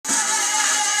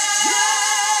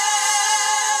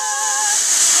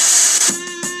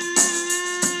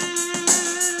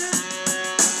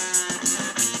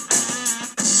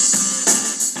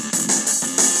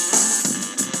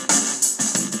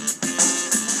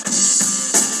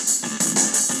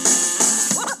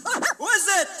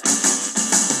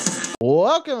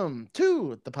welcome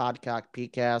to the Podcock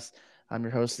Peacast. I'm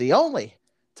your host, the only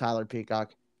Tyler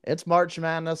Peacock. It's March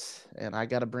Madness, and I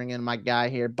got to bring in my guy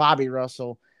here, Bobby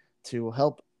Russell, to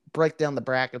help break down the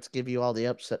brackets, give you all the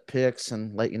upset picks,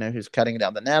 and let you know who's cutting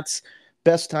down the nets.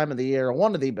 Best time of the year,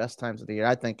 one of the best times of the year,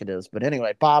 I think it is. But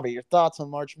anyway, Bobby, your thoughts on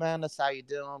March Madness? How you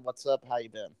doing? What's up? How you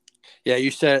been? Yeah,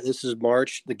 you said it. This is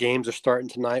March. The games are starting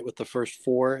tonight with the first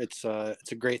four. It's a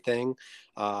great thing.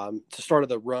 It's the start of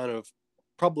the run of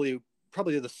probably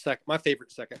probably my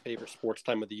second favorite sports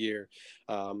time of the year.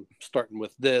 Starting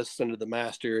with this into the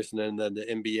Masters and then the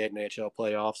NBA and NHL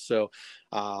playoffs. So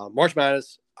March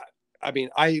Madness. I mean,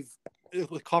 I've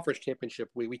with conference championship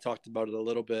we talked about it a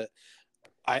little bit.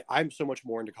 I'm so much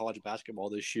more into college basketball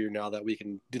this year now that we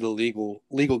can do the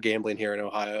legal gambling here in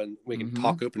Ohio and we can Mm-hmm.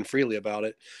 talk open freely about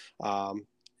it.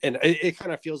 And it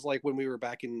kind of feels like when we were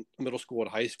back in middle school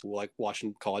and high school, like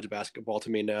watching college basketball to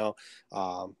me now.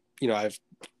 I've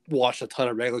watched a ton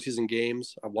of regular season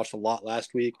games. I watched a lot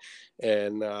last week,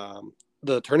 and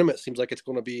the tournament seems like it's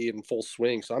going to be in full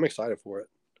swing. So I'm excited for it.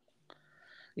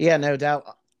 Yeah, no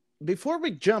doubt. Before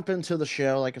we jump into the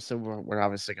show, like I said, we're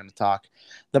obviously going to talk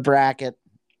the bracket,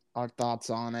 our thoughts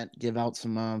on it, give out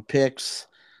some picks,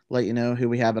 let you know who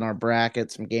we have in our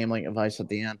bracket, some gambling advice at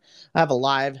the end. I have a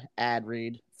live ad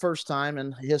read, first time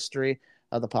in history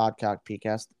of the Podcock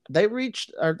PCast. They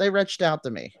reached out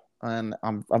to me, and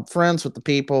I'm friends with the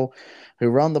people who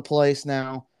run the place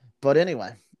now. But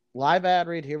anyway, live ad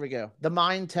read. Here we go. The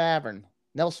Mine Tavern,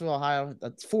 Nelsonville, Ohio.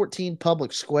 That's 14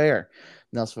 Public Square,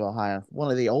 Nelsonville, Ohio.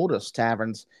 One of the oldest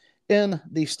taverns in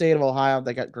the state of Ohio.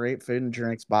 They got great food and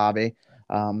drinks, Bobby.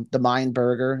 The Mine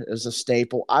Burger is a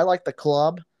staple. I like the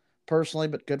club personally,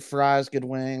 but good fries, good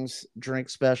wings, drink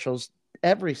specials.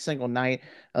 Every single night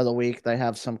of the week, they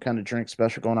have some kind of drink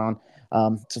special going on.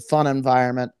 It's a fun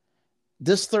environment.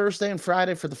 This Thursday and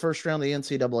Friday for the first round of the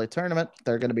NCAA tournament,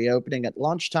 they're going to be opening at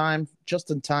lunchtime,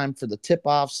 just in time for the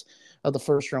tip-offs of the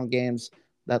first round games.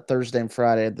 That Thursday and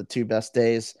Friday, the two best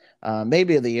days,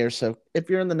 maybe of the year. So if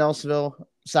you're in the Nelsonville,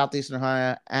 Southeastern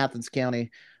Ohio, Athens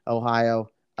County, Ohio,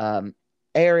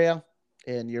 area,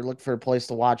 and you're looking for a place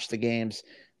to watch the games,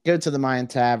 go to the Mayan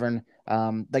Tavern.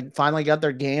 They finally got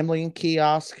their gambling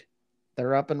kiosk.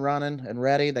 They're up and running and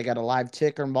ready. They got a live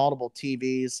ticker, multiple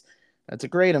TVs. It's a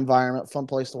great environment, fun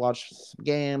place to watch some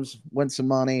games, win some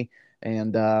money,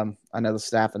 and I know the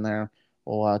staff in there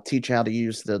will teach you how to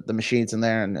use the machines in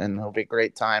there, and it'll be a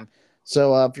great time.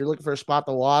 So if you're looking for a spot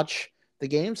to watch the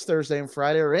games Thursday and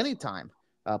Friday or anytime,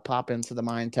 pop into the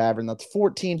Mayan Tavern. That's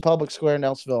 14 Public Square,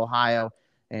 Nelsonville, Ohio,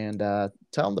 and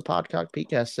tell them the Podcock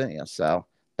PCast sent you. So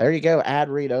there you go. Ad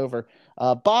read over.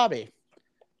 Bobby,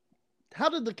 how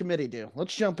did the committee do?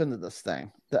 Let's jump into this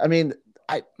thing. I mean,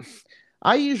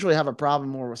 I usually have a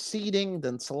problem more with seeding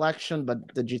than selection,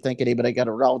 but did you think anybody got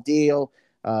a raw deal?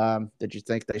 Did you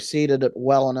think they seeded it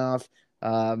well enough?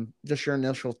 Just your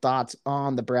initial thoughts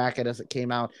on the bracket as it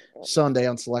came out Sunday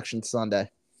on Selection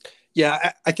Sunday.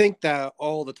 Yeah, I think that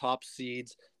all the top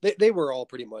seeds, they were all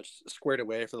pretty much squared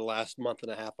away for the last month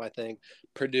and a half, I think.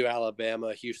 Purdue,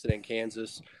 Alabama, Houston, and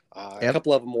Kansas. A Yep.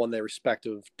 couple of them won their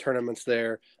respective tournaments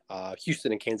there.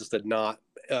 Houston and Kansas did not.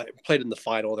 Played in the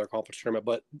final of their conference tournament,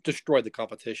 but destroyed the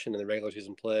competition in the regular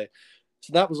season play.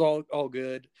 So that was all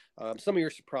good. Some of your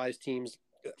surprise teams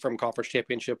from conference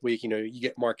championship week, you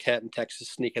get Marquette and Texas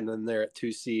sneaking in there at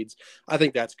 2 seeds. I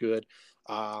think that's good.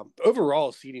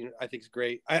 Overall seeding, I think is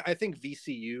great. I think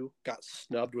VCU got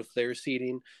snubbed with their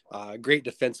seeding. Great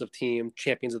defensive team,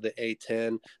 champions of the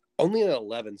A10, only an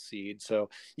 11 seed. So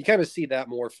you kind of see that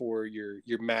more for your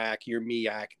MAC, your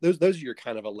MEAC. Those are your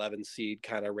kind of 11 seed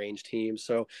kind of range teams.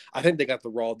 So I think they got the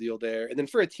raw deal there. And then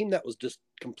for a team that was just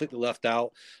completely left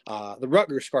out, the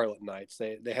Rutgers Scarlet Knights.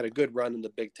 They had a good run in the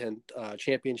Big Ten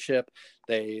championship.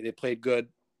 They played good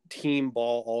team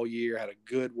ball all year, had a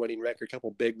good winning record, a couple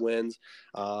big wins,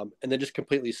 and then just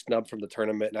completely snubbed from the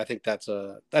tournament. And I think that's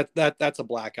a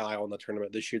black eye on the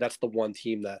tournament this year. That's the one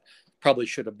team that probably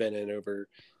should have been in over.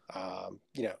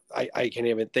 I can't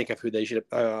even think of who they should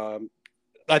have.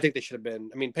 I think they should have been.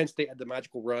 I mean, Penn State had the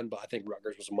magical run, but I think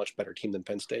Rutgers was a much better team than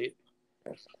Penn State.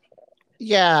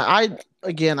 Yeah,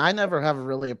 I never have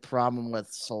really a problem with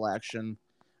selection.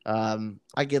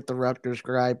 I get the Rutgers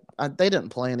gripe. They didn't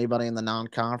play anybody in the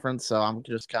non-conference, so I'm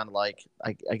just kind of like,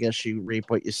 I guess you reap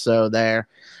what you sow there.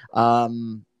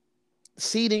 Um,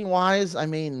 Seating wise, I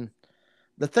mean,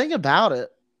 the thing about it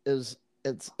is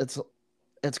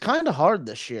it's kind of hard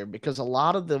this year because a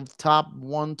lot of the top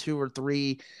one, two, or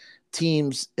three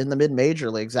teams in the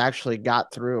mid-major leagues actually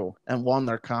got through and won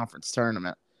their conference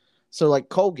tournament. So like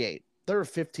Colgate, they're a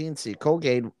 15 seed.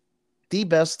 Colgate the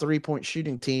best 3-point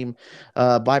shooting team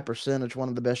by percentage, one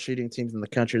of the best shooting teams in the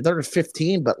country. They're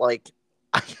 15, but like,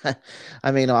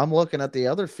 I mean, I'm looking at the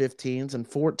other 15s and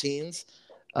 14s.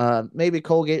 Maybe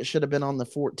Colgate should have been on the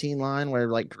 14 line where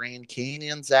like Grand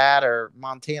Canyon's at or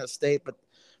Montana State, but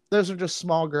those are just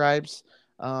small gripes.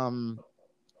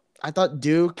 I thought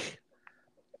Duke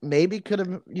maybe could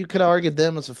have argued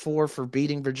them as a 4 for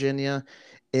beating Virginia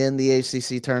in the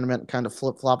ACC tournament, kind of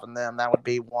flip flopping them. That would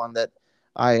be one that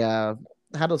I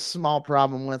had a small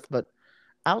problem with, but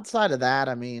outside of that,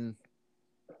 I mean,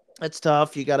 it's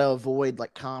tough. You got to avoid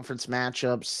like conference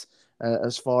matchups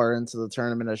as far into the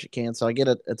tournament as you can. So I get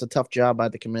it. It's a tough job by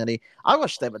the committee. I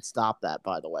wish they would stop that.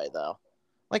 By the way, though,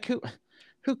 like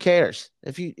who cares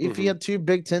if you Mm-hmm. had two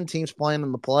Big Ten teams playing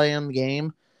in the play-in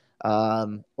game,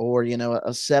 or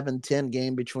a 7-10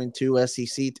 game between two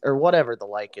SEC or whatever the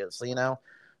like is.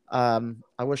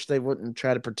 I wish they wouldn't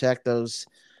try to protect those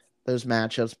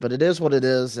matchups, but it is what it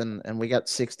is, and we got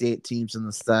 68 teams in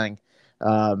this thing.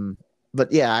 Um,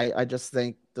 but yeah, I just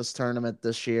think this tournament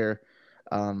this year,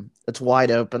 it's wide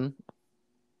open.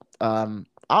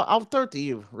 I'll throw it to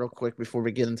you real quick before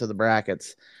we get into the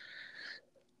brackets.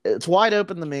 It's wide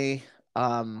open to me.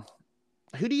 Um,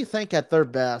 who do you think at their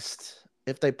best,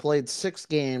 if they played 6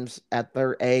 games at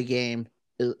their A game,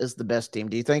 is the best team?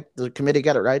 Do you think the committee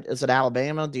got it right? Is it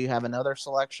Alabama? Do you have another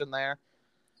selection there?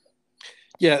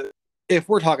 Yeah, if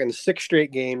we're talking 6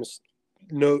 straight games,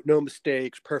 no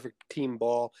mistakes, perfect team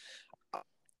ball.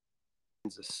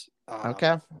 Kansas.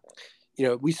 Okay.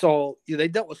 We saw they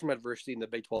dealt with some adversity in the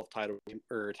Big 12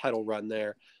 title run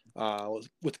there,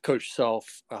 with Coach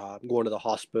Self going to the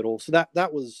hospital. So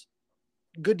that was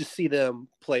good to see them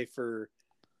play for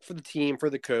the team, for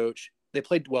the coach. They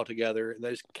played well together, and they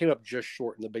just came up just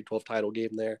short in the Big 12 title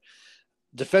game there.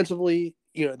 Defensively,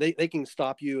 they can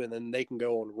stop you, and then they can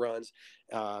go on runs,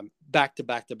 back to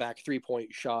back to back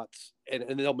 3-point shots,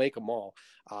 and they'll make them all.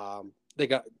 They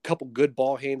got a couple good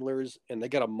ball handlers, and they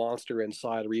got a monster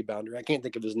inside rebounder. I can't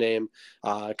think of his name.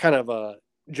 Kind of a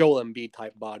Joel Embiid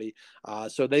type body.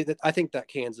 So I think that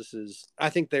Kansas is. I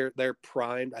think they're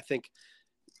primed. I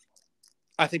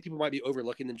think people might be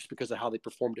overlooking them just because of how they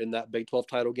performed in that Big 12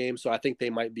 title game. So I think they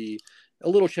might be a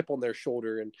little chip on their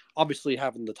shoulder. And obviously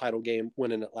having the title game,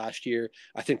 winning it last year,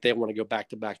 I think they want to go back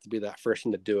to back to be that first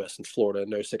team to do it since Florida in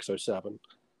 06-07.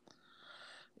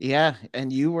 Yeah,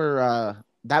 and you were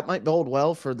that might bode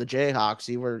well for the Jayhawks.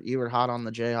 You were hot on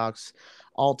the Jayhawks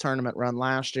all tournament run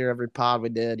last year. Every pod we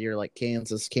did, you're like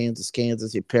Kansas, Kansas,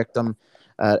 Kansas. You picked them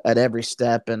at every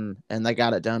step, and they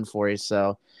got it done for you.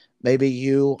 So maybe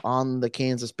you on the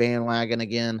Kansas bandwagon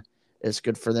again is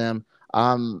good for them.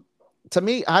 To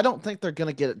me, I don't think they're going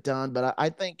to get it done, but I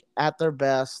think at their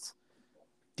best,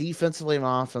 defensively and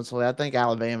offensively, I think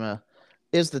Alabama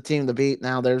is the team to beat.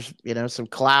 Now there's, some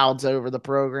clouds over the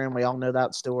program. We all know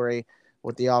that story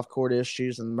with the off court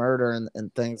issues and murder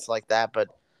and things like that. But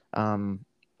um,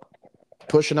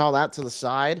 pushing all that to the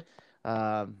side,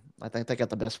 I think they got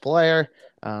the best player.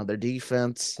 Their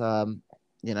defense,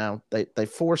 they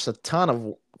force a ton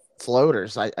of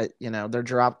floaters. Their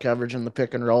drop coverage in the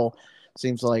pick and roll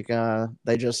seems like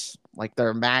they just like they're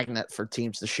a magnet for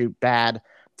teams to shoot bad,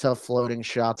 tough floating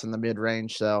shots in the mid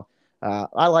range. So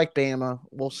I like Bama.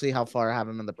 We'll see how far I have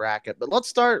them in the bracket. But let's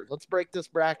start. Let's break this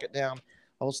bracket down.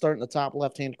 I'll start in the top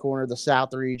left hand corner, the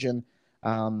South region.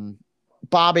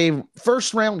 Bobby,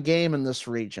 first round game in this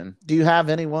region. Do you have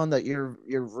anyone that you're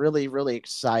really really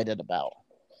excited about?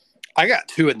 I got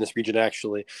 2 in this region,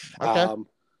 actually. Okay.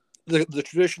 The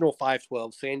traditional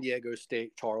 5-12, San Diego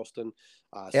State, Charleston.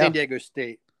 San Yeah. Diego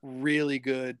State, really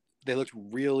good. They looked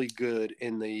really good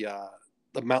in the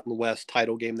Mountain West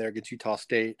title game there against Utah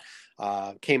State.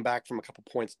 Came back from a couple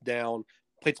points down,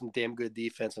 played some damn good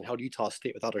defense, and held Utah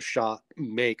State without a shot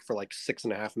make for like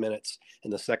 6.5 minutes in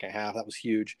the second half. That was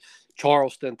huge.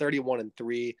 Charleston,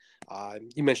 31-3.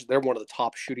 You mentioned they're one of the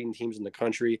top shooting teams in the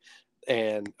country.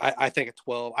 And I think at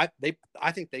 12,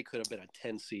 I think they could have been a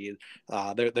 10 seed.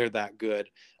 They're that good.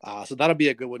 So that'll be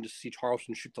a good one to see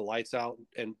Charleston shoot the lights out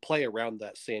and play around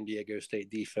that San Diego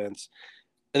State defense.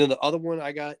 And then the other one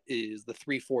I got is the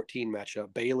 3-14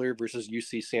 matchup, Baylor versus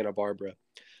UC Santa Barbara.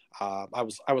 I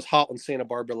was hot on Santa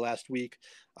Barbara last week.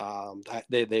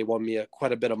 They won me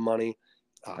quite a bit of money.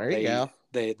 There you go.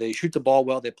 They shoot the ball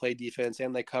well, they play defense,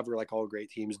 and they cover like all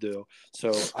great teams do.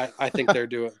 So I think they're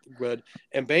doing good.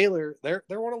 And Baylor, they're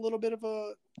on a little bit of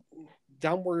a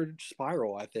downward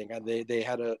spiral. I think they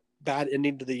had a bad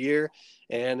ending to the year,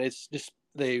 and it's just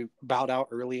they bowed out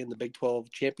early in the Big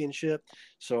 12 championship.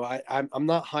 So I'm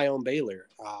not high on Baylor.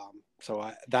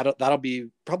 That'll be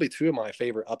probably 2 of my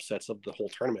favorite upsets of the whole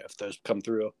tournament if those come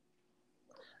through.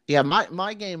 Yeah,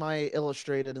 my game I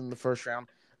illustrated in the first round.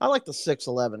 I like the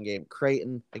 6-11 game,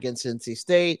 Creighton against NC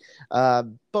State.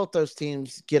 Both those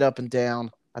teams get up and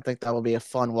down. I think that will be a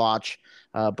fun watch.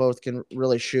 Both can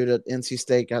really shoot it. NC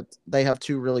State they have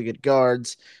two really good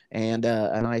guards and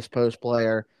a nice post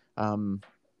player.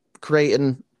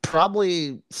 Creighton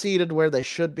probably seated where they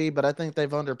should be, but I think they've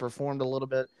underperformed a little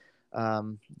bit.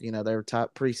 They're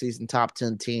top preseason top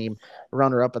 10 team,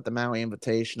 runner up at the Maui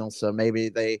Invitational, so maybe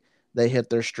they hit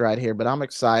their stride here. But I'm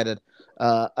excited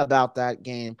about that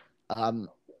game. Um,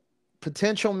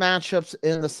 Potential matchups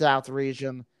in the South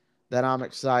region that I'm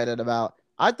excited about.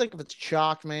 I think if it's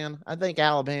chalk, man, I think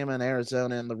Alabama and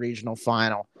Arizona in the regional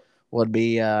final would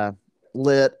be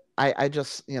lit. I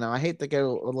just, I hate to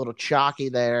go a little chalky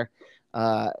there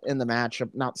in the matchup.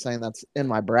 Not saying that's in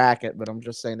my bracket, but I'm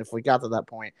just saying if we got to that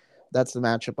point, that's the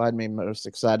matchup I'd be most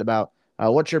excited about.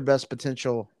 What's your best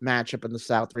potential matchup in the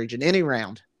South region? Any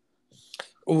round?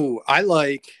 Ooh, I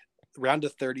like round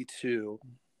of 32.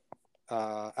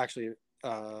 Actually,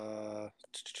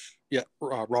 yeah,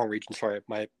 wrong region. Sorry,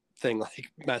 my thing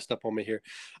like messed up on me here.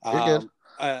 You're good.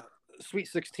 Um, Sweet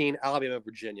 16, Alabama,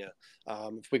 Virginia.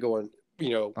 If we go on,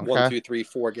 one, Okay. two, three,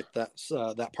 four, get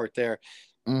that part there.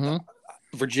 Uh, Mm-hmm.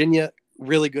 Virginia,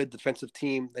 really good defensive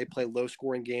team. They play low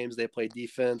scoring games. They play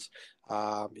defense.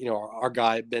 Our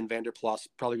guy Ben Vanderplas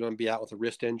probably going to be out with a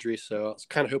wrist injury, so I was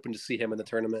kind of hoping to see him in the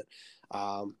tournament.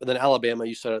 But then Alabama,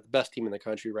 you said it, the best team in the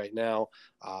country right now,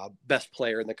 best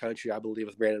player in the country, I believe,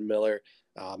 with Brandon Miller,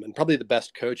 and probably the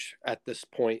best coach at this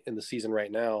point in the season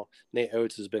right now. Nate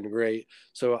Oates has been great,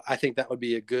 so I think that would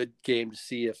be a good game to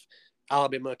see if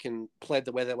Alabama can play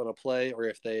the way they want to play, or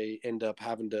if they end up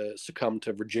having to succumb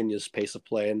to Virginia's pace of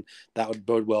play, and that would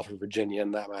bode well for Virginia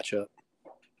in that matchup.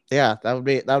 Yeah, that would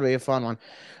be a fun one.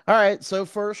 All right, so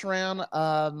first round,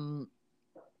 I'm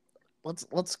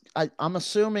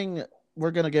assuming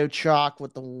we're gonna go chalk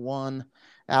with the one,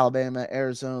 Alabama,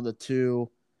 Arizona, the two.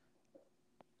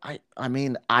 I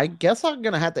mean, I guess I'm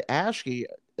gonna have to ask you: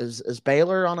 is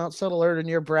Baylor on upset alert in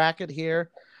your bracket here,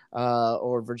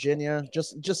 or Virginia?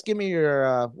 Just give me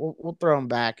your. We'll throw them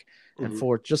back and Mm-hmm.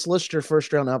 forth. Just list your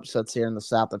first round upsets here in the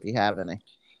South if you have any.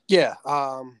 Yeah.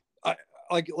 I,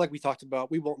 like we talked about,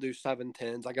 we won't do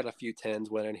 7-10s. I got a few tens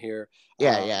winning here.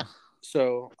 Yeah, yeah.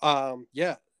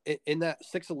 Yeah, in that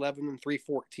 6-11 and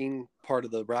 3-14 part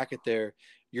of the bracket there,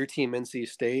 your team NC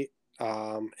State,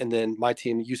 and then my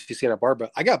team UC Santa Barbara.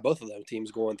 I got both of them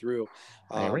teams going through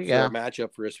There we for a go.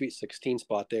 matchup for a Sweet 16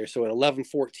 spot there. So an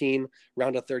 11-14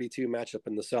 round of 32 matchup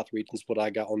in the South region is what I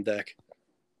got on deck.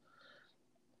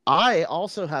 I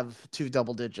also have two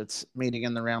double digits meeting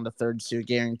in the round of third, so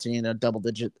guaranteeing a double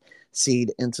digit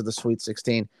seed into the Sweet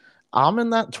 16. I'm in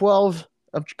that 12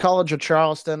 of College of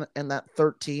Charleston and that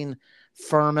 13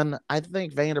 Furman. I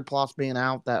think Vanderplas being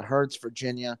out, that hurts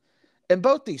Virginia. And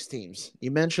both these teams,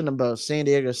 you mentioned them both, San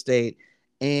Diego State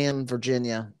and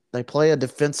Virginia, they play a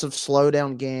defensive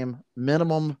slowdown game,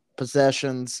 minimum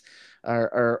possessions,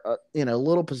 or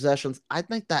little possessions. I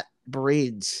think that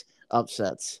breeds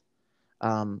upsets.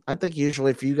 I think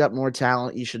usually if you got more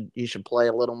talent, you should play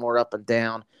a little more up and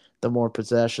down. The more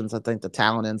possessions, I think the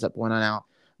talent ends up winning out.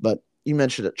 But you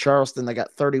mentioned it, Charleston. They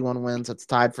got 31 wins. It's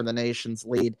tied for the nation's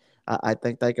lead. I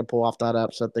think they can pull off that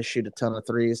upset. They shoot a ton of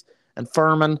threes. And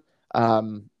Furman,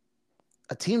 um,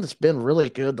 a team that's been really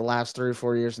good the last 3 or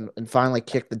 4 years and finally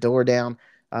kicked the door down.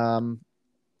 Um,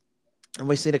 and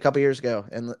we seen a couple years ago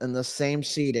in the same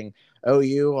seeding,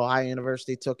 Ohio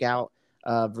University took out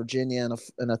Virginia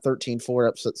in a 13-4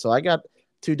 upset. So I got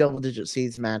two double-digit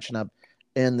seeds matching up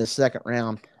in the second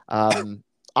round.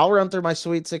 I'll run through my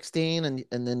Sweet 16,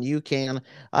 and then you can.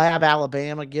 I have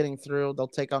Alabama getting through. They'll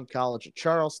take on College of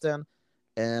Charleston,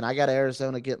 and I got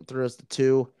Arizona getting through as the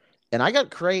two, and I got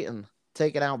Creighton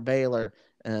taking out Baylor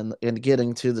and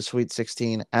getting to the Sweet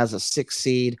 16 as a 6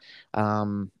 seed.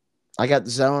 Um, I got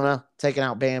Zona taking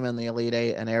out Bama in the Elite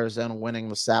Eight and Arizona winning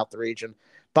the South region.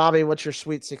 Bobby, what's your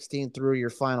Sweet 16 through your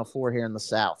Final Four here in the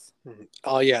South?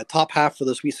 Oh yeah, top half for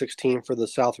the Sweet 16 for the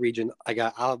South region. I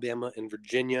got Alabama and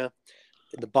Virginia.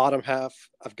 In the bottom half,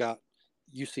 I've got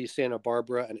UC Santa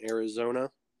Barbara and Arizona.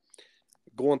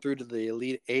 Going through to the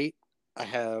Elite Eight, I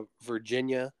have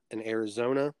Virginia and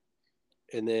Arizona,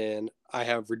 and then I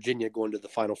have Virginia going to the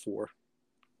Final Four.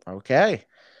 Okay.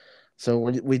 So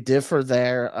we differ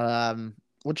there,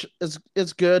 which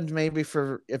is good maybe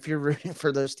for if you're rooting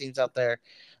for those teams out there.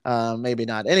 Maybe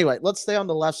not. Anyway, let's stay on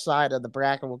the left side of the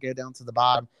bracket. We'll go down to the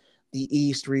bottom. The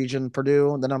East region,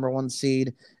 Purdue, the number one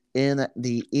seed in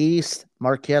the East.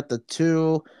 Marquette, the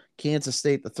two. Kansas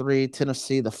State, the three.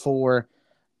 Tennessee, the four.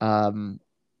 Um,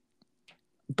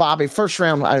 Bobby, first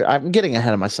round. I'm getting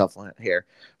ahead of myself here.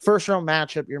 First round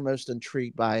matchup you're most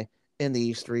intrigued by in the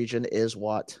East region is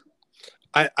what?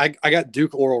 I got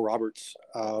Duke Oral Roberts.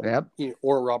 Yep.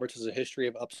 Oral Roberts has a history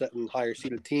of upsetting higher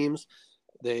seeded teams.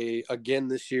 They again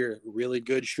this year really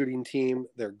good shooting team.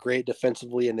 They're great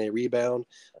defensively and they rebound.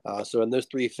 So in those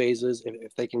three phases,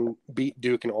 if they can beat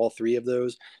Duke in all three of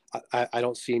those, I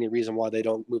don't see any reason why they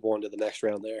don't move on to the next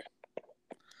round there.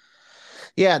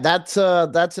 Yeah, that's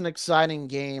an exciting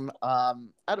game. I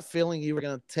had a feeling you were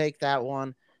going to take that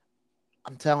one.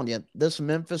 I'm telling you, this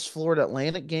Memphis Florida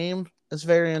Atlantic game is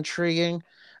very intriguing.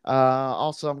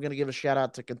 Also, I'm going to give a shout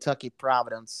out to Kentucky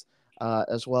Providence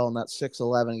as well in that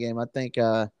 6-11 game. I think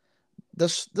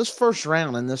this first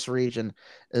round in this region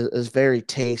is very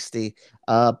tasty.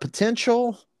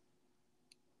 Potential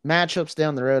matchups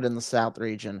down the road in the South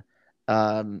region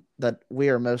that we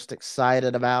are most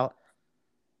excited about.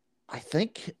 I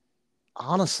think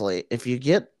honestly, if you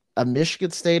get a Michigan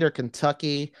State or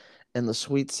Kentucky in the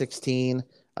Sweet 16,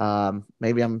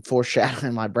 maybe I'm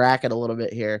foreshadowing my bracket a little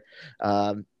bit here.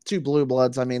 Two blue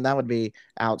bloods, I mean, that would be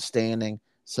outstanding.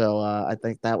 So I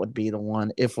think that would be the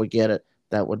one. If we get it,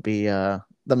 that would be the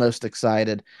most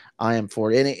excited I am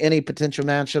for. Any potential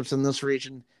matchups in this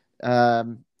region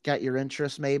got your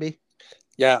interest, maybe?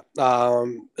 Yeah, a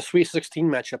Sweet 16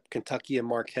 matchup, Kentucky and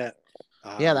Marquette.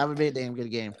 Yeah, Um, that would be a damn good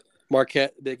game.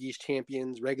 Marquette, Big East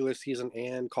champions, regular season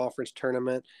and conference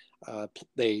tournament.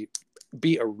 They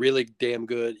beat a really damn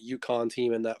good UConn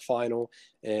team in that final,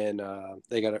 and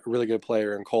they got a really good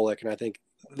player in Kolek, and I think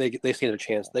they stand a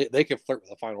chance. They could flirt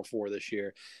with the Final Four this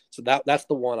year, so that's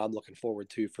the one I'm looking forward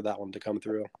to for that one to come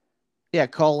through. Yeah,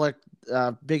 Kolek,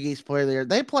 Big East player there.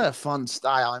 They play a fun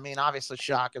style. I mean, obviously,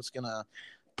 Shock is going to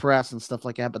press and stuff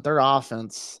like that, but their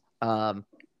offense,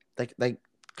 they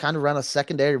kind of run a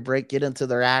secondary break, get into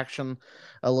their action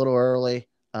a little early,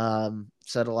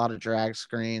 set a lot of drag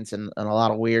screens and a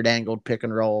lot of weird angled pick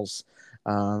and rolls,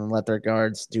 let their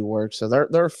guards do work. So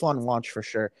they're a fun watch for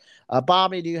sure.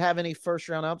 Bobby, do you have any first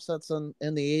round upsets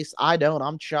in the East? I don't.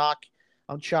 I'm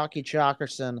Chalky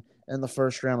Chalkerson in the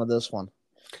first round of this one.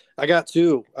 I got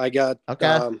two. I got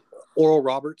Okay. Oral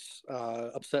Roberts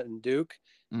upsetting Duke,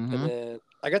 and Mm-hmm. then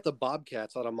I got the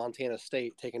Bobcats out of Montana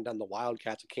State taking down the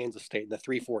Wildcats of Kansas State in the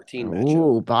 3-14 matchup.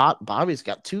 Ooh, Bobby's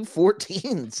got two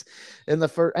 14s in the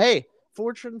first. Hey,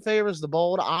 fortune favors the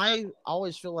bold. I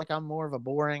always feel like I'm more of a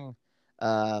boring,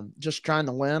 just trying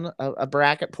to win a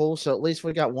bracket pool. So at least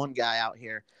we got one guy out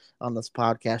here on this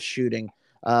podcast shooting.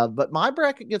 But my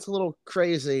bracket gets a little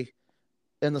crazy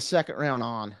in the second round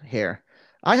on here.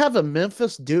 I have a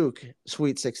Memphis Duke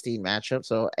Sweet 16 matchup,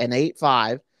 so an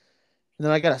 8-5. And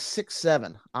then I got a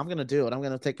 6-7. I'm going to do it. I'm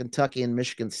going to take Kentucky and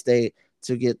Michigan State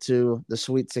to get to the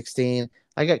Sweet 16.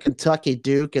 I got Kentucky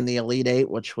Duke in the Elite Eight,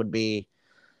 which would be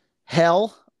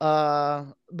hell,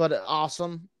 but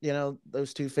awesome. You know,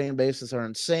 those two fan bases are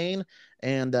insane.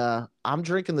 And I'm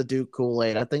drinking the Duke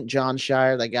Kool-Aid. I think John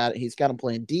Shire, he's got him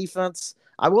playing defense.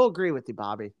 I will agree with you,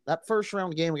 Bobby. That first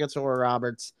round game against Oral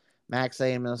Roberts, Max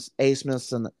Amos,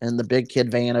 and the big kid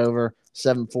Vanover,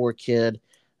 7'4" kid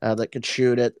that could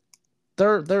shoot it,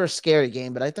 they're a scary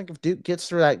game, but I think if Duke gets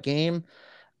through that game,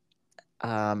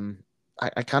 um,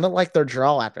 I kind of like their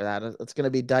draw after that. It's going to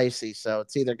be dicey, so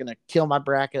it's either going to kill my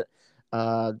bracket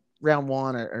round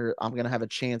one, or I'm going to have a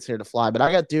chance here to fly. But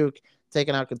I got Duke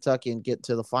taking out Kentucky and get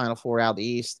to the Final Four out of the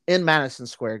East in Madison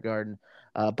Square Garden.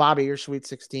 Bobby, your Sweet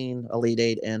 16, Elite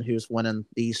Eight, and who's winning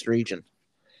the East region?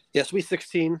 Yeah, Sweet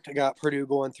 16. I got Purdue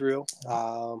going through.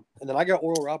 And then I got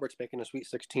Oral Roberts making a Sweet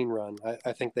 16 run.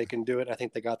 I think they can do it. I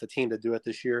think they got the team to do it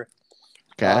this year.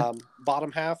 Okay.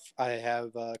 Bottom half, I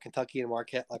have Kentucky and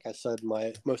Marquette, like I said,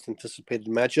 my most anticipated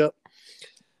matchup.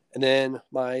 And then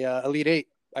my Elite Eight,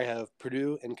 I have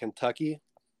Purdue and Kentucky.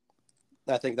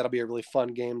 I think that'll be a really fun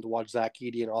game to watch Zach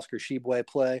Edey and Oscar Sheboy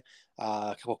play. A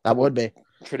That couple would be.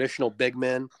 traditional big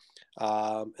men.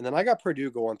 And then I got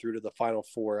Purdue going through to the Final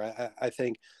Four. I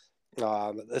think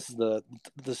this is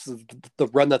the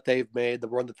run that they've made, the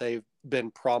run that they've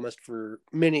been promised for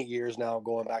many years now,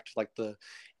 going back to like the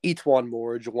Etwan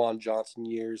Moore, Jawan Johnson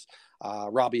years,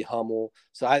 Robbie Hummel.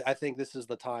 So I think this is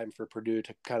the time for Purdue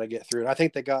to kind of get through. And I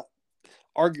think they got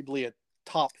arguably a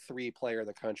top three player in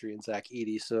the country in Zach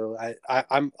Edey. So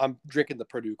I'm drinking the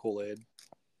Purdue Kool-Aid.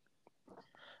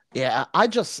 Yeah,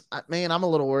 man, I'm a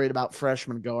little worried about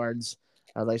freshman guards.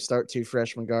 They start two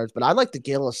freshman guards, but I like the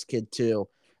Gillis kid too.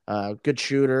 Good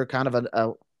shooter, kind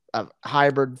of a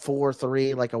hybrid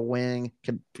 4-3, like a wing,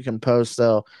 can post.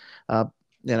 So, uh,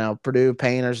 Purdue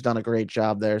Painter's done a great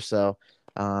job there. So,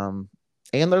 and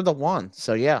they're the one.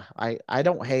 So yeah, I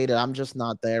don't hate it. I'm just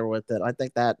not there with it. I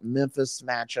think that Memphis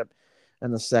matchup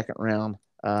in the second round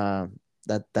Uh,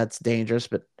 that's dangerous,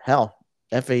 but hell,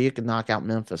 FAU could knock out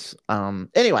Memphis.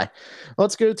 Anyway,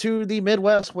 let's go to the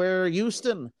Midwest where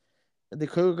Houston, the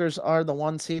Cougars are the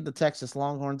 1 seed, the Texas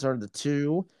Longhorns are the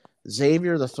 2,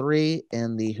 Xavier the 3,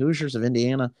 and the Hoosiers of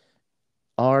Indiana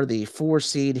are the 4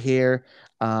 seed here.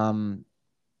 Um,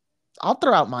 I'll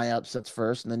throw out my upsets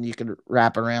first, and then you can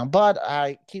wrap around. But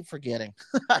I keep forgetting.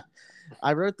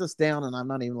 I wrote this down, and I'm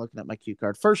not even looking at my cue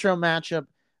card. First round matchup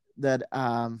that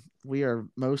we are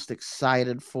most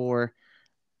excited for.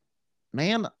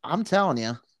 Man, I'm telling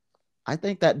you, I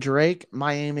think that Drake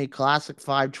Miami Classic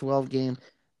 5-12 game,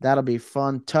 that'll be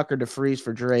fun. Tucker DeFreeze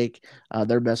for Drake,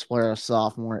 their best player, a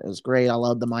sophomore, is great. I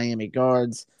love the Miami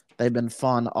guards. They've been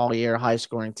fun all year, high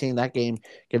scoring team. That game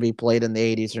could be played in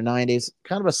the 80s or 90s.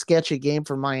 Kind of a sketchy game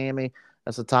for Miami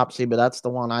as a top seed, but that's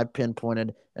the one I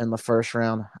pinpointed in the first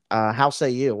round. How say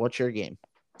you? What's your game?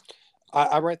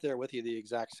 I'm right there with you, the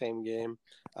exact same game.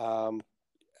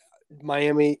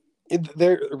 Miami,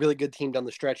 they're a really good team down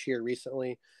the stretch here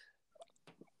recently.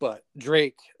 But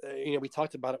Drake, we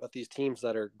talked about it with these teams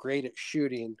that are great at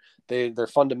shooting. They're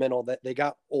fundamental. That they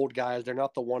got old guys. They're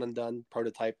not the one and done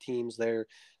prototype teams. They're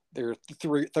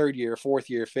third year, fourth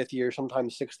year, fifth year,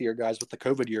 sometimes sixth year guys with the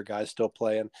COVID year guys still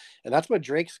playing, and that's what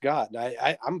Drake's got.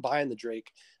 And I'm buying the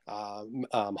Drake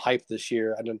hype this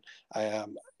year.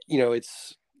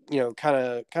 It's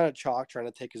kind of chalk trying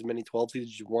to take as many 12 seeds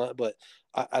as you want, but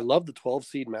I love the 12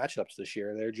 seed matchups this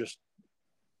year. They're just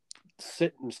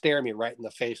sit and stare me right in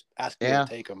the face, asking me to Yeah.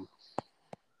 take them.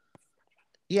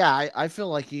 Yeah, I feel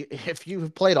like if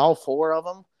you've played all 4 of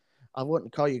them, I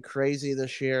wouldn't call you crazy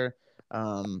this year.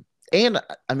 And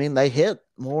I mean, they hit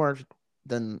more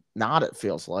than not, it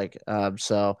feels like.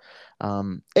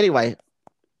 Anyway,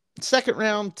 second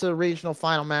round to regional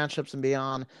final matchups and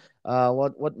beyond.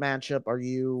 What matchup are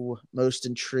you most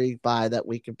intrigued by that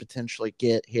we could potentially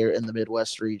get here in the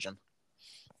Midwest region?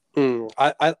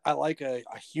 I like a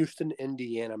Houston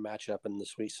Indiana matchup in the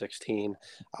Sweet 16.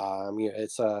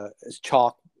 It's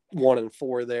chalk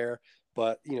 1-4 there,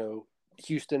 but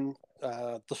Houston,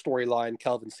 the storyline.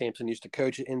 Kelvin Sampson used to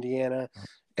coach at Indiana.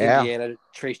 Yeah. Indiana,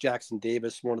 Trace Jackson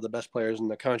Davis, one of the best players in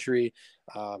the country.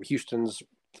 Houston's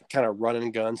kind of run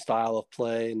and gun style of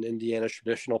play and Indiana's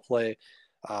traditional play.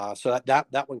 So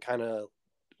that one kind of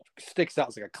sticks out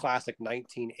as like a classic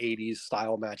 1980s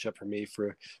style matchup for me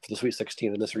for the Sweet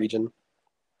 16 in this region.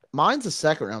 Mine's a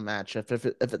second round matchup.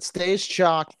 If it stays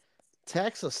chalk,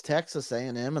 Texas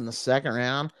A&M in the second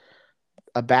round,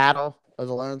 a battle of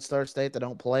the Lone Star State that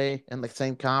don't play in the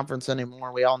same conference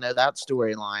anymore. We all know that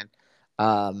storyline.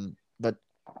 But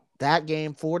that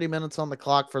game, 40 minutes on the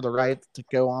clock for the right to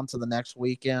go on to the next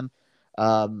weekend.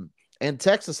 And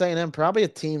Texas A&M, probably a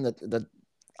team that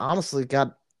honestly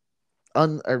got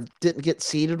or didn't get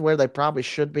seeded where they probably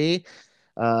should be.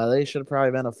 They should have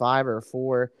probably been a 5 or a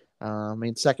 4. I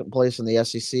mean, second place in the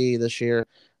SEC this year,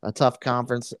 a tough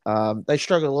conference. They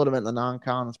struggled a little bit in the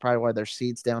non-con. That's probably why their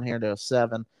seeds down here to a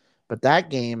 7. But that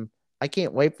game, I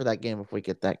can't wait for that game if we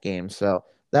get that game. So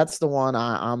that's the one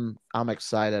I'm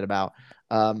excited about.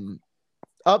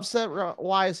 Upset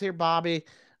wise here, Bobby,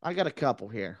 I got a couple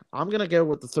here. I'm gonna go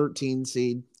with the 13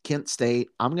 seed Kent State.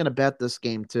 I'm gonna bet this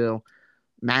game too.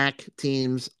 MAC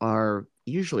teams are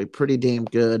usually pretty damn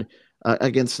good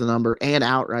against the number and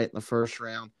outright in the first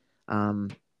round. Um,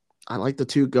 I like the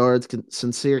 2 guards,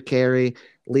 Sincere Carey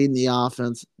leading the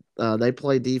offense. They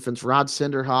play defense. Rod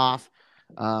Senderhoff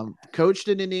coached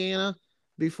in Indiana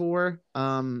before,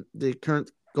 the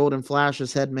current Golden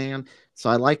Flashes head man. So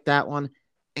I like that one.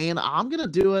 And I'm going to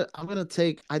do it. I'm going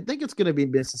to I think it's going to be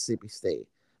Mississippi State.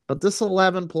 But this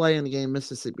 11 play in the game,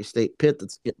 Mississippi State Pitt,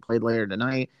 that's getting played later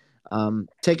tonight,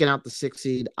 taking out the 6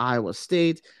 seed Iowa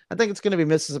State. I think it's going to be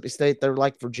Mississippi State. They're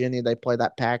like Virginia. They play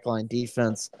that pack line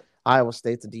defense. Iowa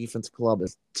State's a defense club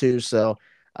too. So,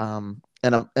 in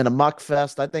a muck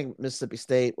fest, I think Mississippi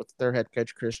State with their head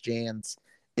coach Chris Jans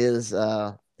is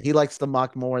he likes the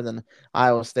muck more than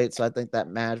Iowa State. So I think that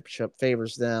matchup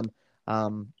favors them.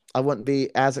 I wouldn't be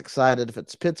as excited if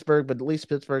it's Pittsburgh, but at least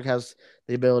Pittsburgh has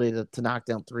the ability to knock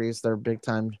down threes. They're a big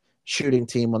time shooting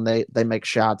team when they make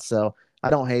shots. So I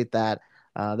don't hate that.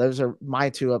 Those are my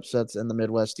 2 upsets in the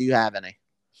Midwest. Do you have any?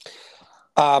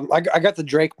 I got the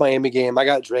Drake Miami game. I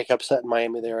got Drake upset in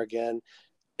Miami there again.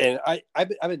 And I've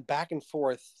been back and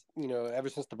forth, ever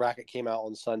since the bracket came out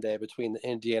on Sunday between the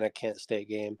Indiana Kent State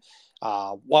game.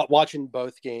 Watching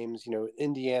both games,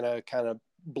 Indiana kind of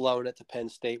blown it to Penn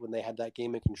State when they had that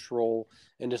game in control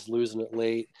and just losing it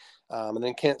late. And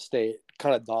then Kent State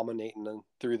kind of dominating them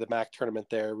through the MAC tournament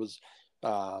there. It was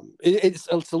it's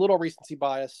a little recency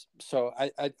bias, so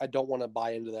I don't want to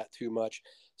buy into that too much.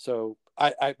 So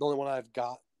the only one I've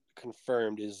got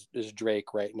confirmed is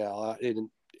Drake right now.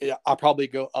 I'll probably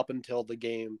go up until the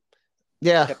game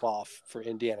Yeah. tip off for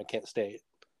Indiana Kent State.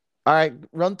 All right.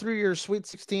 Run through your Sweet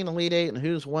 16 Elite Eight and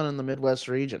who's won in the Midwest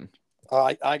region.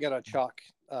 I got a chalk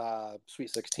Sweet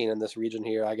 16 in this region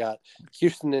here. I got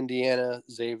Houston, Indiana,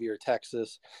 Xavier,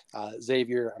 Texas.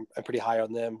 Xavier, I'm pretty high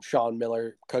on them. Sean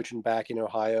Miller coaching back in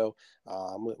Ohio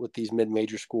with these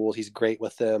mid-major schools. He's great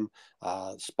with them.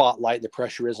 Spotlight, the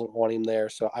pressure isn't on him there,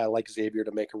 so I like Xavier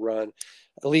to make a run.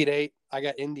 Elite Eight, I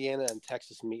got Indiana and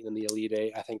Texas meeting in the Elite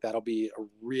Eight. I think that'll be a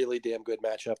really damn good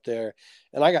matchup there.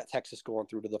 And I got Texas going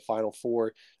through to the Final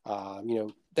Four.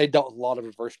 They dealt with a lot of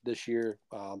adversity this year.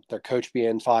 Their coach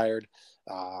being fired.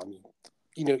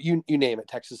 You name it.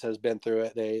 Texas has been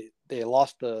through it. They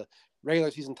lost the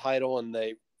regular season title and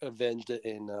they avenged it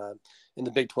in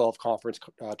the Big 12 conference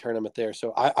tournament there.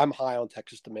 So I'm high on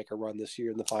Texas to make a run this year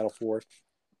in the Final Four.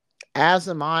 As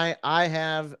am I. I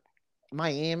have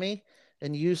Miami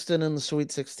and Houston in the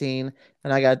Sweet 16,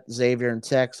 and I got Xavier in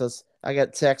Texas. I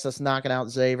got Texas knocking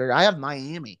out Xavier. I have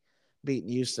Miami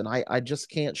beating Houston. I just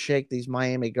can't shake these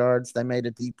Miami guards. They made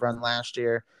a deep run last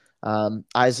year.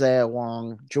 Isaiah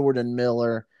Wong, Jordan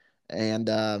Miller, and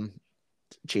the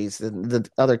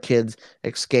other kids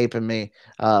escaping me,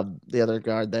 the other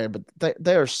guard there, but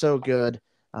they are so good.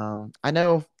 I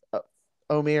know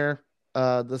Omir,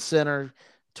 the center,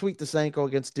 tweaked his ankle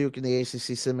against Duke in the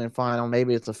ACC semifinal.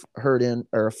 Maybe it's a hurt in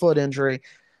or a foot injury.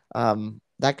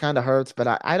 That kind of hurts,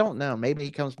 but I don't know. Maybe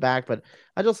he comes back, but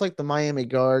I just like the Miami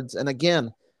guards. And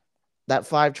again, that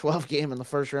 5-12 game in the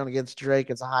first round against Drake,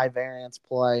 it's a high variance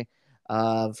play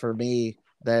for me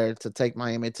there to take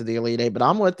Miami to the Elite Eight. But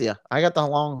I'm with you. I got the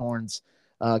Longhorns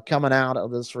coming out of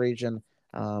this region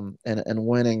and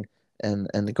winning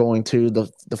and going to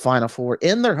the Final Four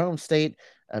in their home state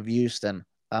of Houston.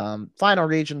 Final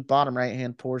region, bottom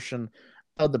right-hand portion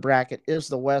of the bracket is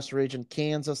the West region.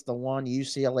 Kansas, the 1,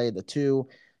 UCLA, the 2,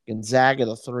 Gonzaga,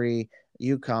 the 3,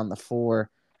 UConn, the 4.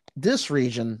 This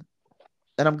region,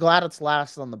 and I'm glad it's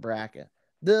last on the bracket.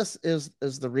 This is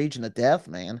the region of death,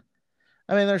 man.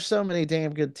 I mean, there's so many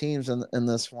damn good teams in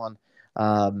this one.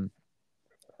 But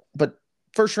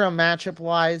first round matchup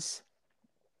wise,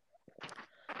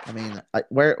 I mean,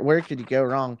 where could you go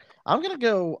wrong? I'm gonna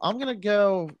go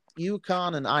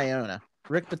UConn and Iona.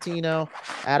 Rick Pitino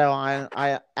at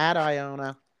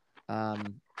Iona,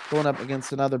 going up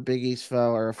against another Big East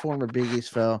foe or a former Big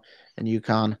East foe in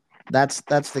UConn. That's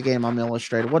the game I'm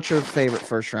illustrating. What's your favorite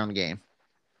first round game?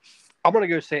 I'm gonna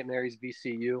go St. Mary's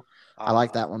VCU. I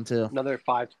like that one too. Another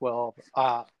 5-12.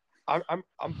 I'm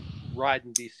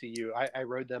riding VCU. I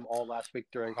rode them all last week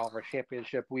during conference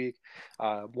championship week.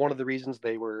 One of the reasons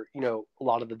they were, a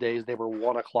lot of the days they were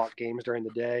 1:00 games during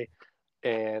the day,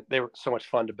 and they were so much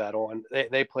fun to bet on.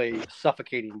 They play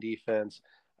suffocating defense,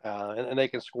 and they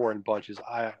can score in bunches.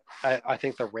 I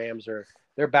think the Rams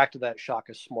they're back to that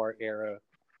Shaka Smart era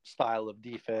style of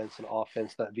defense and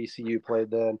offense that VCU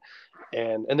played then.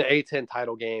 And in the A10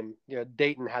 title game,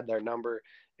 Dayton had their number,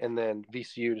 and then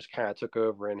VCU just kind of took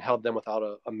over and held them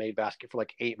without a made basket for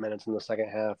like 8 minutes in the second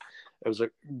half. It was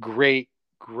a great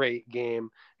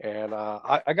game, and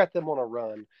I got them on a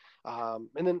run.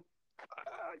 And then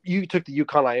you took the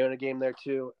UConn Iona game there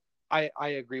too. I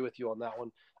agree with you on that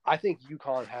one. I think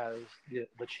UConn has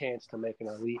the chance to make an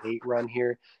Elite Eight run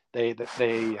here. They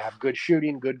have good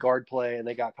shooting, good guard play, and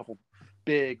they got a couple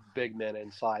big men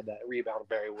inside that rebound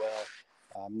very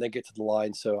well. They get to the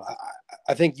line, so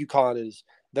I think UConn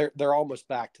they're almost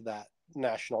back to that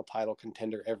national title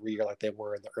contender every year like they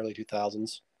were in the early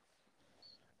 2000s.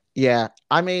 Yeah,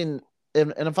 I mean,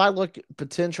 and if I look at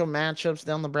potential matchups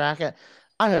down the bracket,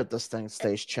 I hope this thing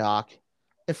stays chalk.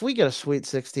 If we get a Sweet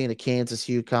 16 of Kansas,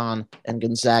 UConn, and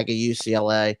Gonzaga,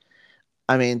 UCLA,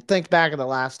 I mean, think back of the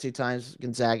last 2 times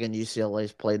Gonzaga and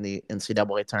UCLA's played in the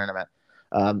NCAA tournament.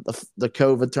 The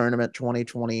COVID tournament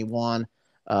 2021,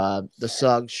 the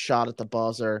Suggs shot at the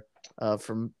buzzer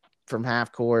from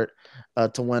half court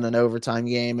to win an overtime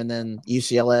game, and then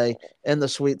UCLA in the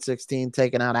Sweet 16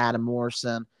 taking out Adam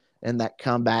Morrison in that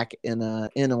comeback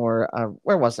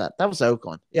where was that? That was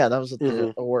Oakland. Yeah, that was at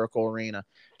the Oracle Arena.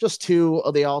 Just 2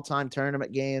 of the all-time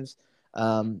tournament games. 2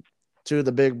 of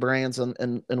the big brands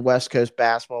in West Coast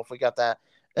basketball, if we got that.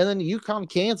 And then UConn,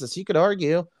 Kansas, you could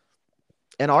argue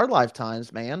in our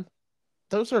lifetimes, man,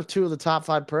 those are 2 of the top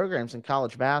 5 programs in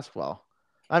college basketball.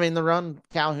 I mean, the run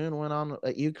Calhoun went on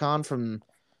at UConn from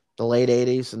the late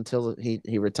 80s until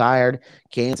he retired.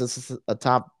 Kansas is a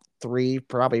top 3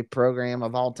 probably program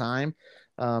of all time.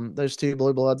 Those 2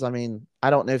 blue bloods, I mean, I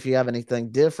don't know if you have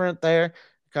anything different there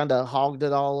kind of hogged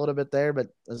it all a little bit there, but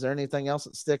is there anything else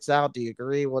that sticks out? Do you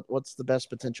agree? What's the best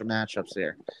potential matchups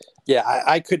here? Yeah,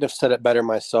 I couldn't have said it better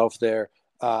myself there.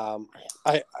 Um,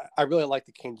 I I really like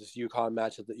the Kansas UConn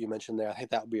matchup that you mentioned there. I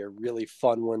think that would be a really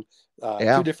fun one. Two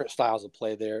Yeah. different styles of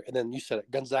play there, and then you said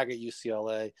it: Gonzaga,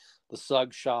 UCLA, the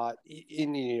Sugg shot,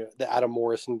 the Adam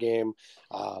Morrison game.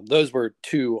 Those were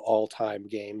two all-time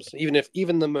games.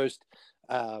 Even the most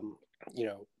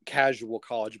casual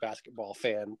college basketball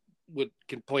fan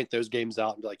can point those games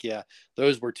out and be like, yeah,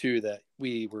 those were two that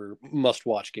we were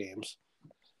must-watch games.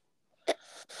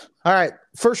 All right.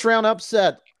 First round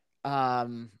upset.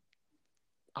 Um,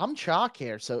 I'm chalk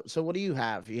here. So what do you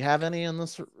have? You have any in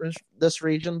this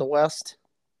region, the West?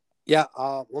 Yeah,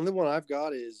 only one I've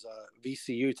got is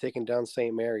VCU taking down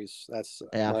St. Mary's. That's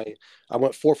Yeah. I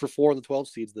went 4 for 4 in the 12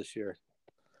 seeds this year.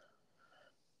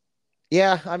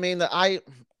 Yeah, I mean, I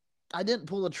didn't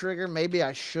pull the trigger. Maybe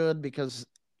I should because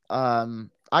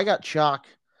I got chalk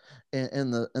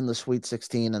in the Sweet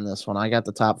 16 in this one. I got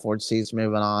the top four seeds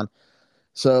moving on.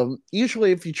 So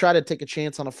usually, if you try to take a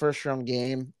chance on a first round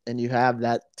game and you have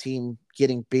that team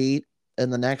getting beat in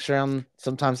the next round,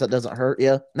 sometimes that doesn't hurt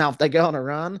you. Now, if they go on a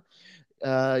run,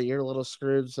 you're a little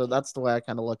screwed. So that's the way I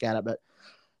kind of look at it. But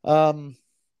um,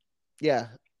 yeah,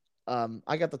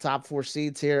 I got the top four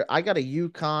seeds here. I got a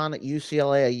UConn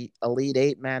UCLA Elite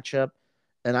Eight matchup,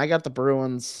 and I got the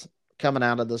Bruins coming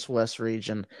out of this West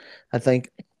region. I think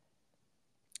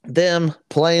them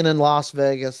playing in Las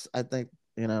Vegas, I think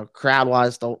crowd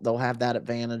wise they'll have that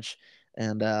advantage,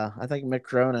 and I think Mick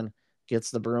Cronin gets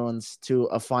the Bruins to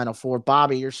a Final Four.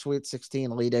 Bobby, your Sweet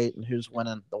 16 Elite Eight, and who's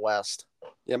winning the West?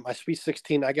 Yeah, my Sweet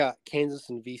 16, I got Kansas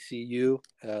and VCU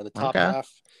in the top Okay.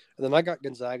 half, and then I got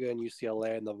Gonzaga and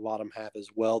UCLA in the bottom half as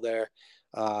well. There,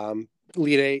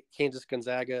 Elite Eight, Kansas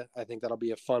Gonzaga. I think that'll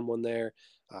be a fun one there.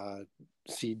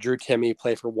 See Drew Timme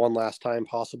play for one last time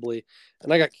possibly,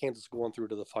 and I got Kansas going through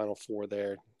to the Final Four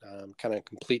there, kind of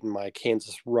completing my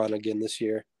Kansas run again this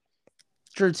year.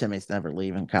 Drew Timme's never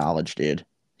leaving college, dude.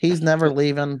 He's never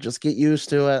leaving. Just get used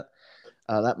to it.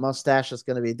 That mustache is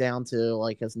going to be down to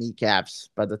like his kneecaps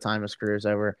by the time his career's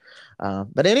over.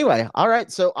 But anyway, all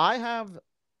right. So I have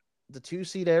the 2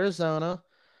 seed Arizona,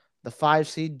 the 5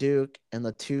 seed Duke, and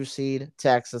the 2 seed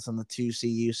Texas, and the 2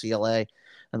 seed UCLA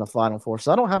in the Final Four.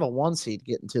 So I don't have a 1 seed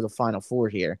getting to the Final Four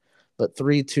here, but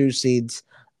 3 2 seeds.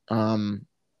 Um,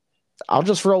 I'll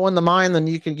just roll into mine, then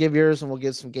you can give yours, and we'll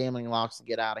give some gambling locks and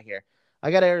get out of here. I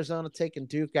got Arizona taking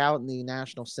Duke out in the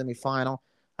national semifinal.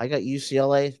 I got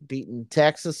UCLA beating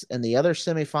Texas in the other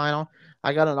semifinal.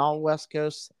 I got an all West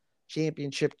Coast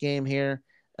championship game here,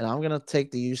 and I'm going to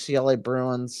take the UCLA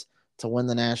Bruins to win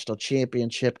the national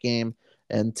championship game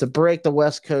and to break the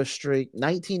West Coast streak.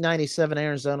 1997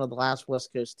 Arizona, the last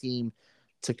West Coast team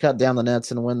to cut down the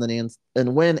nets and win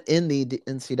in the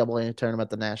NCAA tournament,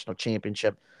 the national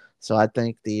championship. So I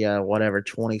think the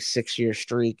 26-year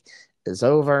streak is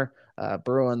over.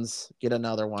 Bruins get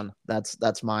another one.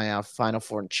 That's my Final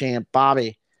Four champ.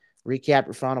 Bobby, recap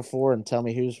your Final Four and tell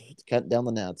me who's cutting down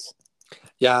the nets.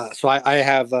 Yeah, so I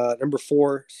have number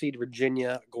 4 seed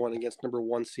Virginia going against number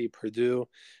 1 seed Purdue,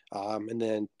 and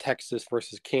then Texas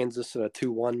versus Kansas in a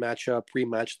 2-1 matchup,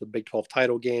 rematch the Big 12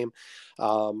 title game.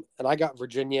 And I got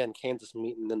Virginia and Kansas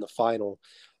meeting in the final.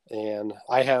 And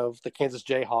I have the Kansas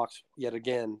Jayhawks yet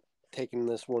again taking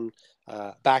this one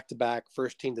back to back,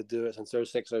 first team to do it since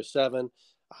 06-07.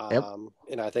 Yep.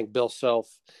 And I think Bill Self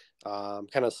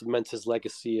kind of cements his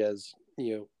legacy as,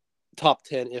 top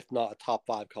 10, if not a top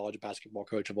 5 college basketball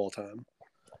coach of all time.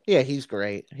 Yeah, he's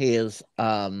great. He is.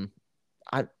 I'm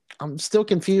still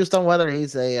confused on whether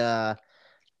he's a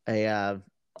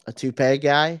toupee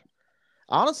guy.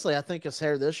 Honestly, I think his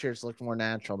hair this year's looked more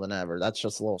natural than ever. That's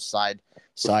just a little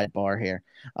sidebar here.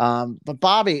 But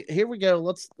Bobby, here we go.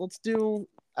 Let's do.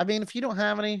 I mean, if you don't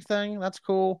have anything, that's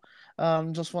cool.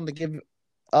 Just wanted to give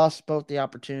us both the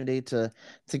opportunity to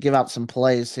give out some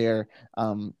plays here.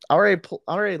 I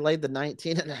already laid the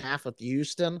 19.5 with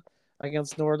Houston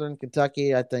against Northern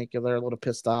Kentucky. I think they're a little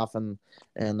pissed off, and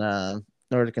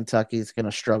Northern Kentucky is going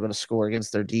to struggle to score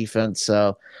against their defense.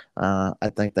 So I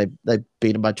think they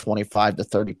beat them by 25 to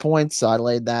 30 points. So I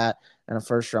laid that in a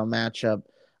first round matchup.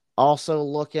 Also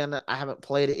looking, I haven't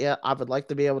played it yet. I would like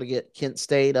to be able to get Kent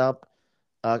State up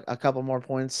a couple more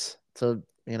points to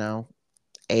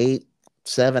 8,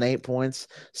 7, 8 points.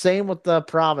 Same with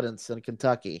Providence in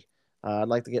Kentucky. I'd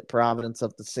like to get Providence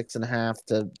up to 6.5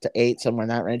 to 8, somewhere in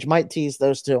that range. Might tease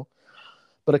those two,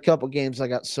 but a couple games I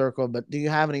got circled. But do you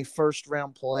have any first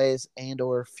round plays and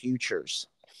or futures?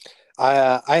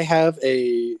 I have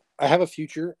a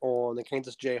future on the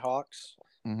Kansas Jayhawks.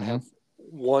 I Mm-hmm. have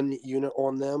one unit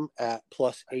on them at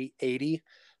plus 880.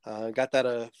 Got that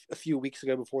a few weeks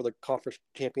ago before the conference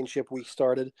championship week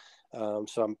started. So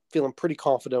I'm feeling pretty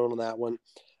confident on that one.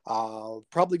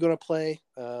 Probably going to play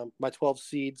my 12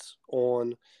 seeds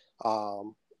um,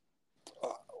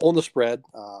 on the spread.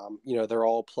 They're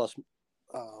all plus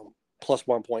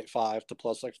 1.5 to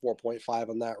plus like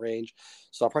 4.5 in that range.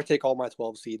 So I'll probably take all my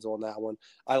 12 seeds on that one.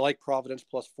 I like Providence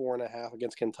plus 4.5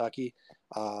 against Kentucky.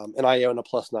 And I own a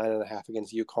plus 9.5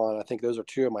 against UConn. I think those are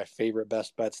two of my favorite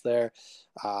best bets there.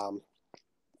 And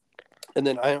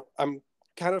then I'm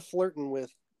kind of flirting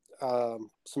with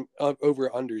some over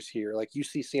unders here. Like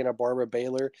UC Santa Barbara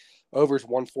Baylor, overs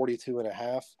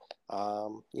 142.5.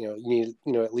 You need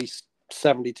at least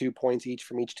 72 points each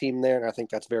from each team there, and I think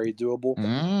that's very doable.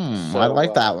 I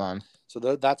like that one. So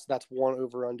that's one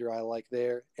over under I like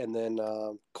there. And then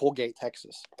Colgate,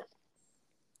 Texas.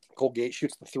 Colgate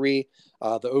shoots the 3.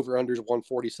 The over under is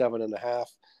 147.5.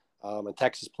 And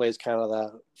Texas plays kind of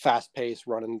that fast paced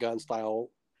run and gun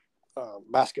style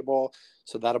basketball.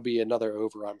 So that'll be another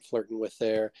over I'm flirting with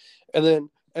there. And then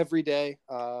every day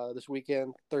this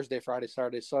weekend, Thursday, Friday,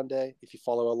 Saturday, Sunday, if you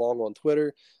follow along on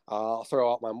Twitter, I'll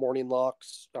throw out my morning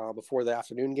locks before the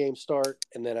afternoon games start,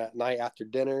 and then at night after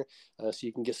dinner, so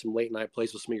you can get some late night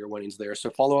plays with some of your winnings there. So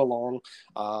follow along,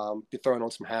 be throwing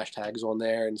on some hashtags on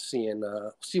there and seeing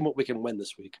what we can win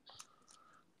this week.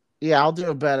 Yeah, I'll do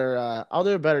a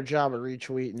better job of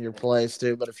retweeting your plays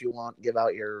too. But if you want, give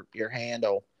out your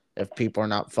handle if people are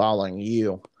not following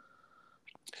you.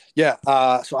 Yeah,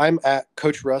 so I'm at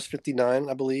Coach Russ 59,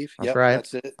 I believe. That's right.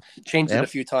 That's it. Changed it a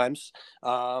few times.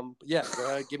 Yeah,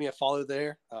 give me a follow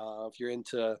there. If you're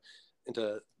into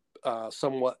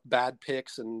somewhat bad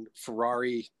picks and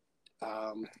Ferrari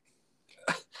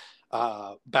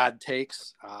bad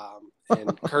takes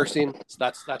and cursing, so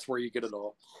that's where you get it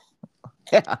all.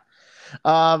 Yeah.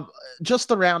 Just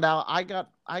to round out, I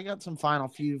got some final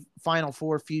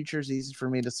four futures, easy for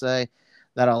me to say,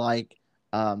 that I like.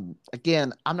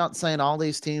 Again, I'm not saying all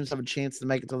these teams have a chance to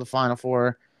make it to the Final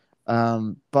Four,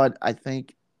 but I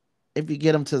think if you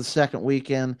get them to the second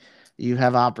weekend, you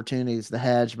have opportunities to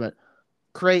hedge. But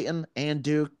Creighton and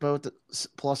Duke both at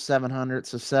plus 700,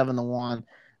 so 7-1.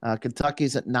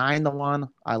 Kentucky's at 9-1.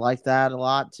 I like that a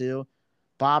lot too.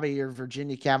 Bobby, your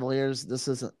Virginia Cavaliers. This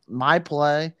isn't my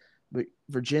play, but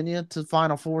Virginia to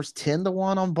Final Four is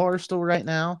 10-1 on Barstool right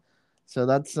now, so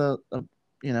that's a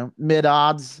mid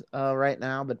odds right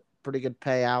now, but pretty good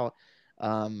payout.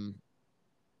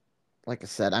 Like I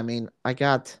said, I mean, I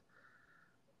got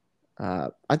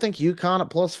I think UConn at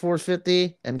plus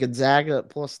 450 and Gonzaga at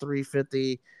plus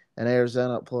 350 and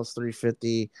Arizona at plus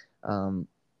 350.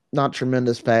 Not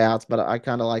tremendous payouts, but I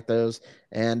kind of like those.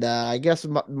 And I guess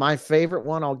my favorite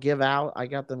one I'll give out, I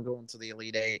got them going to the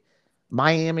Elite Eight.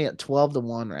 Miami at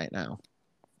 12-1 right now,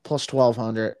 plus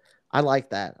 1,200. I like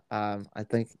that. I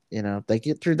think, if they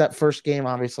get through that first game,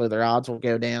 obviously their odds will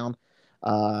go down.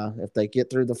 If they get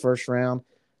through the first round,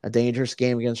 a dangerous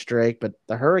game against Drake. But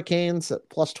the Hurricanes at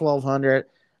plus 1,200,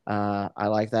 I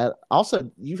like that. Also,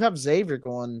 you have Xavier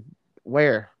going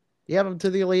where? You have them to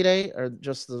the Elite Eight or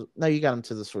just no, you got them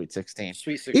to the Sweet 16.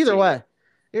 Sweet 16. Either way,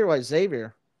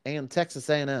 Xavier and Texas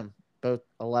A&M, both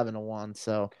 11-1.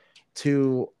 So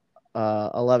two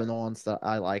 11-1s that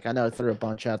I like. I know I threw a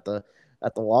bunch at the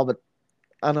wall, but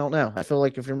I don't know. I feel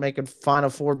like if you're making Final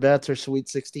Four bets or Sweet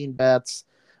 16 bets,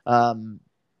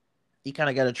 you kind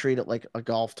of got to treat it like a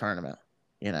golf tournament.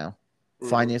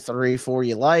 Find you 3-4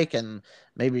 you like, and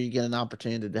maybe you get an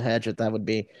opportunity to hedge it. That would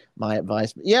be my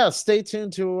advice. But yeah, stay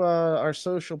tuned to our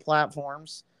social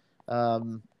platforms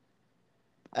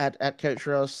at Coach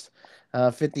Roast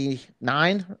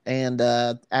 59 and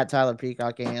at Tyler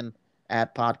Peacock and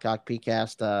at Podcock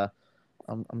Pcast.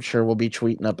 I'm sure we'll be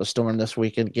tweeting up a storm this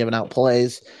weekend, giving out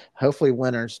plays, hopefully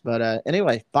winners. But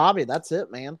anyway, Bobby, that's it,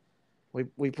 man.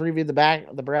 We previewed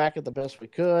the bracket the best we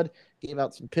could, gave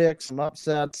out some picks, some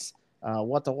upsets,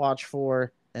 what to watch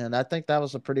for, and I think that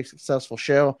was a pretty successful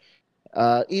show,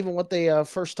 even with the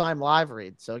first time live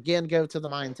read. So again, go to the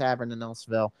Mine Tavern in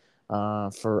Nelsonville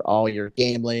for all your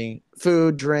gambling,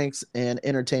 food, drinks, and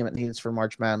entertainment needs for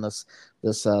March Madness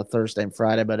this Thursday and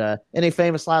Friday. But any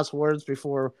famous last words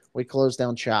before we close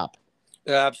down shop?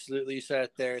 Absolutely, you said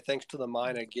it there. Thanks to the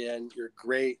Mine again. You're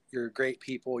great. You're great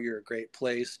people. You're a great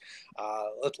place.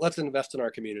 Let's invest in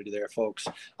our community there, folks.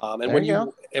 And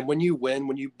when you win,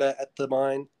 when you bet at the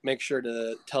Mine, make sure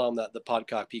to tell them that the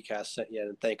Podcock PCast sent you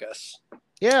and thank us.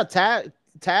 Yeah,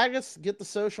 tag us, get the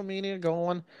social media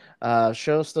going,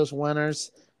 show us those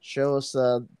winners, show us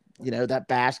that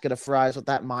basket of fries with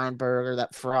that Mine burger,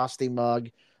 that frosty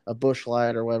mug, a Busch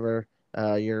Light or whatever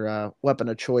your weapon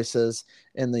of choices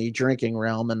in the drinking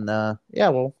realm. And yeah,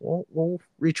 we'll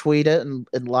retweet it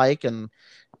and like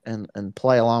and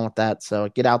play along with that. So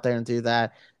get out there and do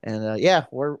that. And yeah,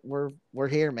 we're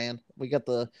here, man. We got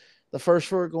the first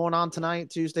four going on tonight,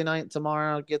 Tuesday night,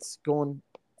 tomorrow. It gets going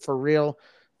for real.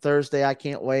 Thursday, I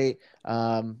can't wait.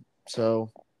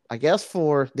 So I guess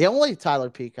for the only Tyler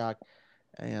Peacock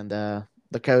and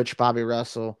the coach Bobby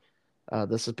Russell,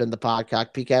 this has been the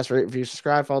Podcast PCast. Rate, review,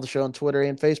 subscribe, follow the show on Twitter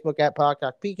and Facebook at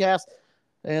Podcast PCast,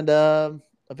 and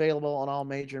available on all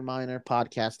major and minor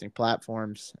podcasting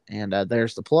platforms. And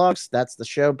there's the plugs. That's the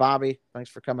show, Bobby. Thanks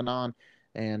for coming on,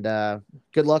 and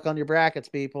good luck on your brackets,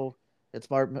 people. It's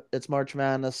March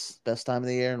Madness, best time of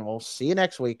the year, and we'll see you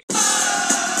next week.